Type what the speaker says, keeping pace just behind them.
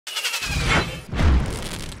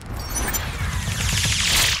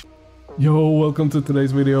Yo, welcome to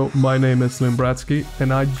today's video. My name is ZlimBratski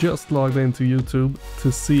and I just logged into YouTube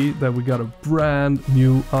to see that we got a brand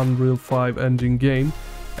new Unreal 5 engine game.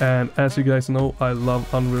 And as you guys know, I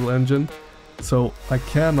love Unreal Engine, so I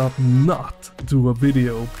cannot not do a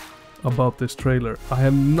video about this trailer. I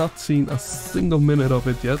have not seen a single minute of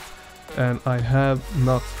it yet, and I have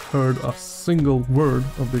not heard a single word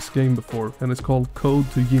of this game before, and it's called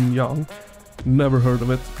Code to Jin Yong. Never heard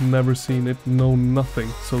of it, never seen it, know nothing.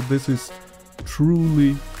 So this is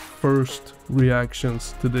truly first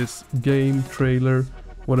reactions to this game, trailer,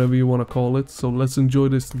 whatever you want to call it. So let's enjoy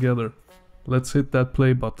this together. Let's hit that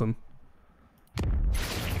play button.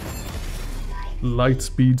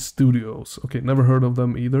 Lightspeed Studios. Okay, never heard of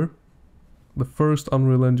them either. The first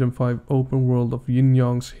Unreal Engine 5 open world of Jin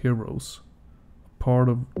Yong's Heroes. Part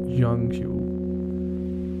of Youngju.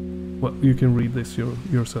 Well, you can read this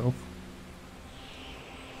yourself.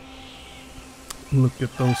 Look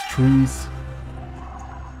at those trees.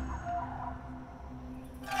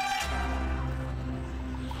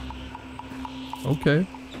 Okay.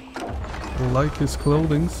 Like his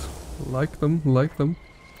clothings. Like them, like them.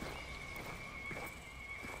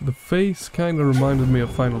 The face kinda reminded me of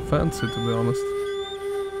Final Fantasy, to be honest.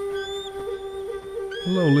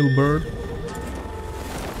 Hello, little bird.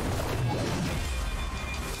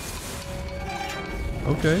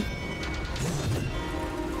 Okay.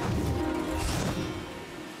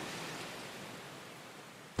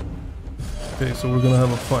 Okay, so we're gonna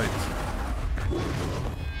have a fight.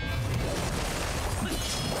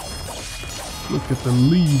 Look at the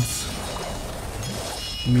leaves.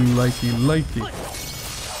 Me likey.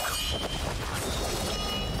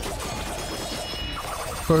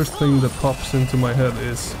 First thing that pops into my head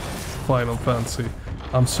is Final Fantasy.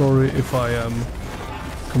 I'm sorry if I am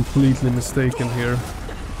completely mistaken here.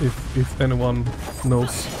 If anyone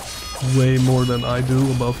knows way more than I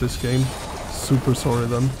do about this game, super sorry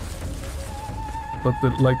then. But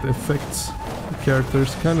the effects, the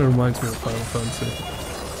characters, kind of reminds me of Final Fantasy.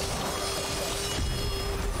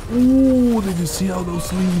 Ooh, did you see how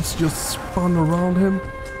those leaves just spun around him?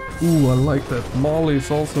 Ooh, I like that. Molly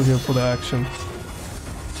is also here for the action.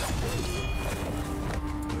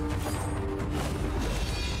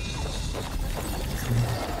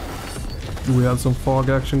 Do we have some fog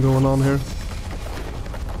action going on here?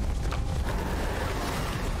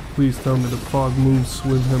 Please tell me the fog moves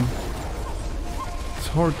with him. It's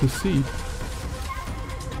hard to see.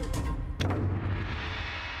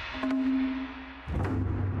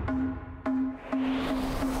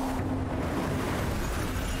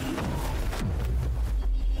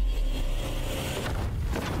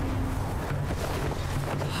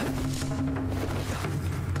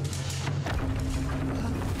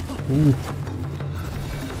 Ooh.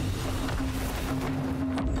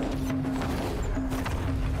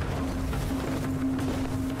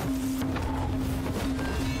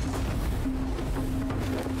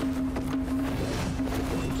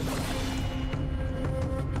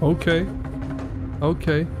 Okay.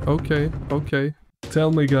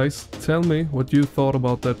 Tell me, guys, tell me what you thought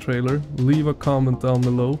about that trailer. Leave a comment down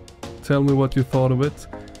below. Tell me what you thought of it.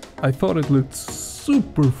 I thought it looked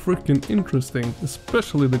super freaking interesting,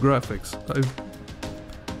 especially the graphics.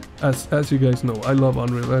 As you guys know, I love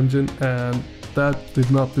Unreal Engine, and that did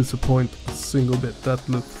not disappoint a single bit. That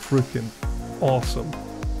looked freaking awesome.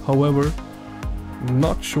 However,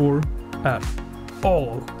 not sure at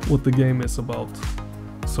all what the game is about.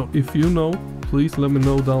 So if you know, please let me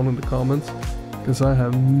know down in the comments, because I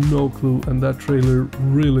have no clue, and that trailer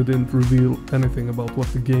really didn't reveal anything about what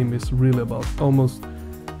the game is really about. Almost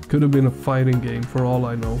could have been a fighting game for all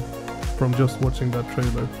I know, from just watching that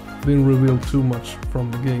trailer. Didn't reveal too much from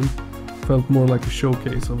the game. Felt more like a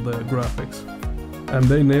showcase of the graphics. And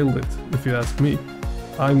they nailed it, if you ask me.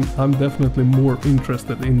 I'm definitely more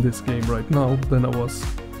interested in this game right now than I was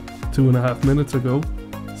 2.5 minutes ago.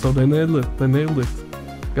 So they nailed it,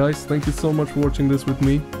 Guys, thank you so much for watching this with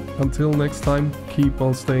me. Until next time, keep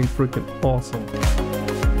on staying freaking awesome.